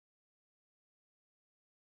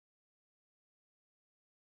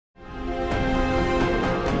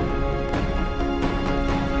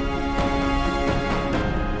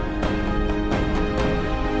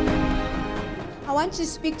want to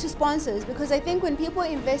speak to sponsors because I think when people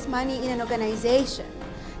invest money in an organization,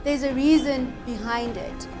 there's a reason behind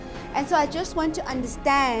it. And so I just want to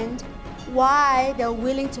understand why they're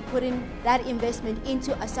willing to put in that investment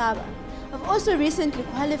into ASABA. I've also recently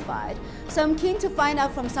qualified, so I'm keen to find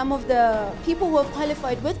out from some of the people who have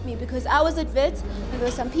qualified with me because I was at WITS and there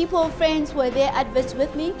were some people, friends who were there at WITS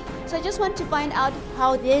with me. So I just want to find out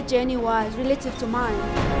how their journey was relative to mine.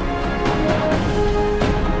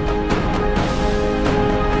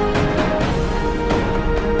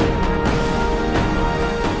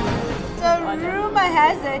 Rumor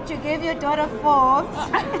has it you gave your daughter Forbes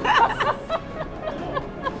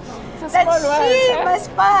that she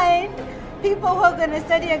must find people who are going to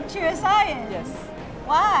study Actuarial Science. Yes.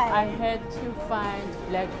 Why? I had to find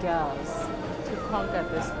black girls to conquer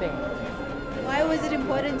this thing. Why was it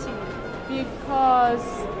important to you? Because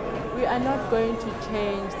we are not going to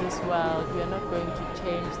change this world, we are not going to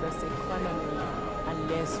change this economy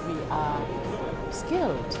unless we are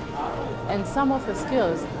skilled. And some of the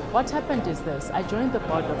skills, what happened is this: I joined the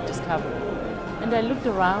board of Discovery and I looked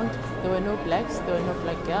around, there were no blacks, there were no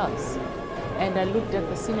black girls. And I looked at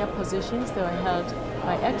the senior positions, they were held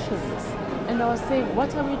by actuaries. And I was saying,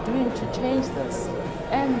 what are we doing to change this?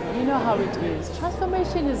 And you know how it is,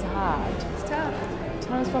 transformation is hard. It's tough.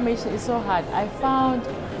 Transformation is so hard. I found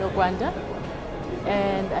Nogwanda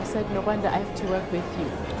and I said, Nogwanda, I have to work with you.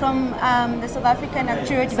 From the South African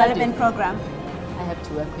Actuarial Development Program. I have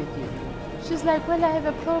to work with you. She's like, well, I have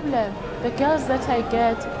a problem. The girls that I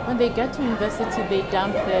get, when they get to university, they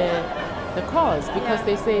dump the course because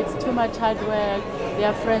they say it's too much hard work.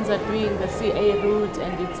 Their friends are doing the CA route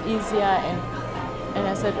and it's easier. And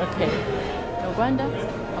I said, okay, Nogwanda,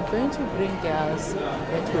 I'm going to bring girls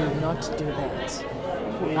that will not do that,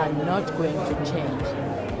 who are not going to change.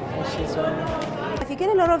 And she's one. If you get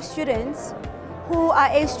a lot of students who are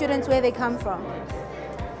A students where they come from,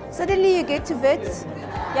 suddenly you get to WITS,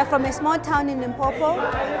 you're from a small town in Limpopo,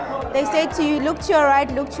 they say to you, look to your right,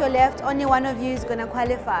 look to your left, only one of you is going to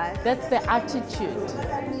qualify. That's the attitude.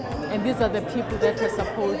 And these are the people that are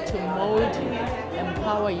supposed to mold you,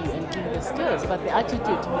 empower you and give you the skills. But the attitude,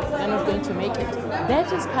 they're not going to make it.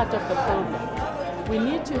 That is part of the problem. We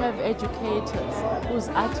need to have educators whose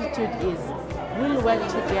attitude is, we'll work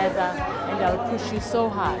together and I'll push you so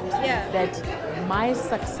hard that my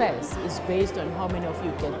success is based on how many of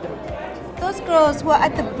you get through. Those girls who are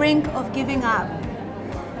at the brink of giving up,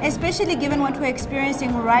 especially given what we're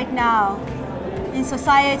experiencing right now in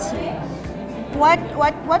society,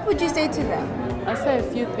 what would you say to them? I say a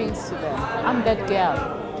few things to them. I'm that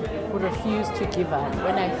girl who refused to give up.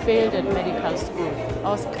 When I failed at medical school, I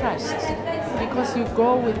was crushed because you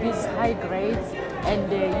go with these high grades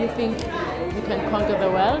and you think you can conquer the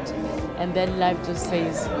world, and then life just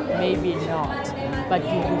says, maybe not, but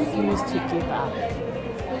you refuse to give up.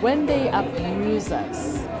 When they abuse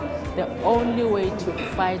us, the only way to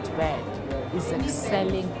fight back is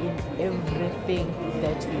excelling in everything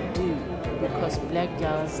that we do, because black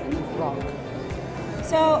girls rock.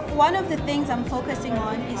 So one of the things I'm focusing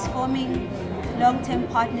on is forming long-term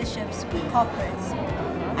partnerships with corporates.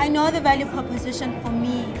 I know the value proposition for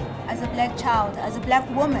me as a black child, as a black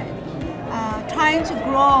woman, trying to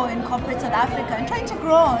grow in corporate South Africa and trying to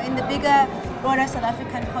grow in the bigger, broader South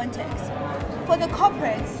African context. For the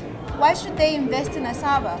corporates, why should they invest in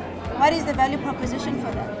ASABA? What is the value proposition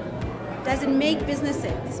for them? Does it make business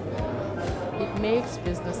sense? It makes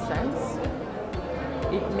business sense.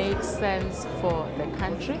 It makes sense for the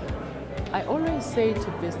country. I always say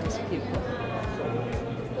to business people,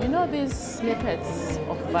 you know these snippets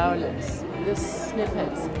of violence, these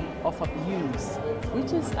snippets of abuse,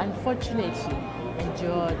 which is unfortunately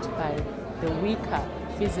endured by the weaker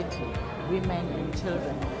physically, women and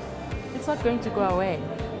children. It's not going to go away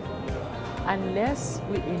unless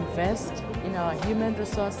we invest in our human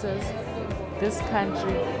resources. This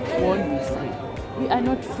country won't be free. We are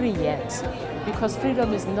not free yet, because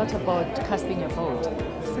freedom is not about casting a vote.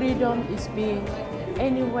 Freedom is being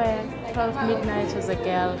anywhere, 12 midnight as a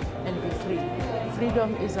girl and be free.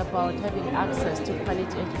 Freedom is about having access to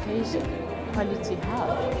quality education, quality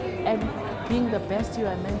health, and being the best you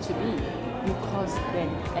are meant to be, because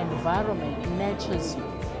the environment nurtures you,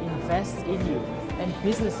 invests in you, and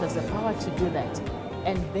business has the power to do that.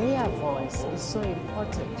 And their voice is so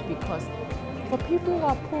important, because for people who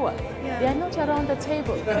are poor, they are not around the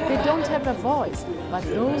table. They don't have a voice. But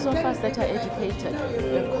those of us that are educated,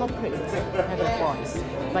 the corporates have a voice.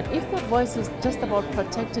 But if the voice is just about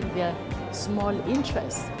protecting their small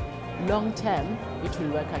interests, long term, it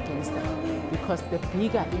will work against them, because the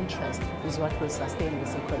bigger interest is what will sustain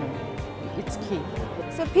this economy. It's key.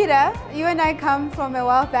 So Peter, you and I come from a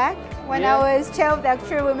while back. when I was chair of the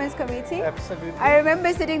Actuarial Women's Committee. Absolutely. I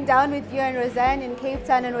remember sitting down with you and Roseanne in Cape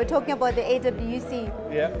Town and we're talking about the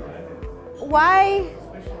AWC. Yeah. Why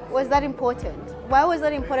was that important? Why was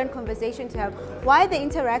that an important conversation to have? Why the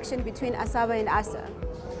interaction between ASABA and ASA?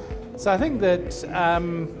 So I think that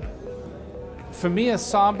for me,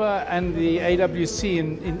 ASABA and the AWC,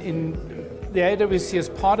 in the AWC is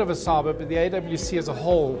part of ASABA, but the AWC as a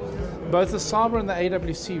whole, both ASABA and the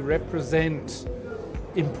AWC represent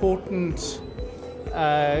important,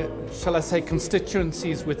 shall I say,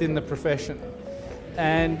 constituencies within the profession.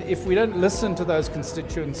 And if we don't listen to those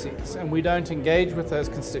constituencies and we don't engage with those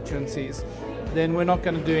constituencies, then we're not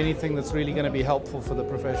going to do anything that's really going to be helpful for the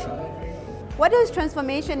profession. What does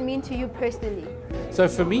transformation mean to you personally? So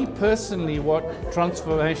for me personally, what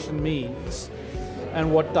transformation means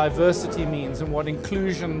and what diversity means and what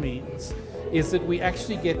inclusion means is that we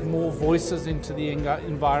actually get more voices into the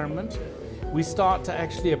environment. We start to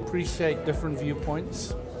actually appreciate different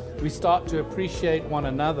viewpoints. We start to appreciate one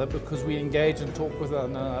another because we engage and talk with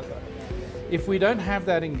one another. If we don't have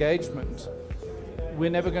that engagement,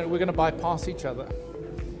 we're going to bypass each other.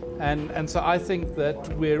 And so I think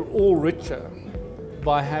that we're all richer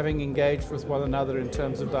by having engaged with one another in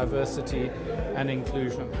terms of diversity and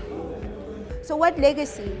inclusion. So what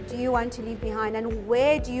legacy do you want to leave behind and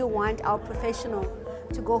where do you want our professional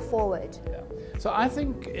to go forward? Yeah. So I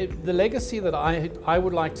think the legacy that I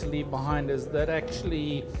would like to leave behind is that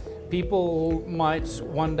actually people might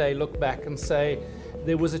one day look back and say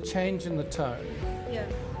there was a change in the tone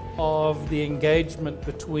of the engagement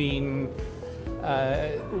between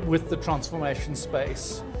with the transformation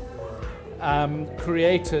space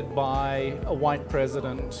created by a white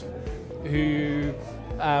president who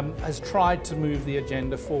has tried to move the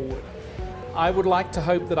agenda forward. I would like to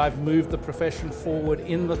hope that I've moved the profession forward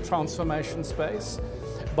in the transformation space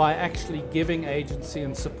by actually giving agency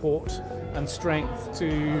and support and strength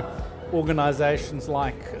to organizations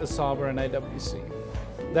like ASABA and AWC.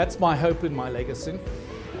 That's my hope in my legacy.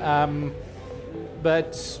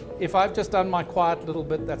 But if I've just done my quiet little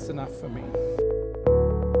bit, that's enough for me.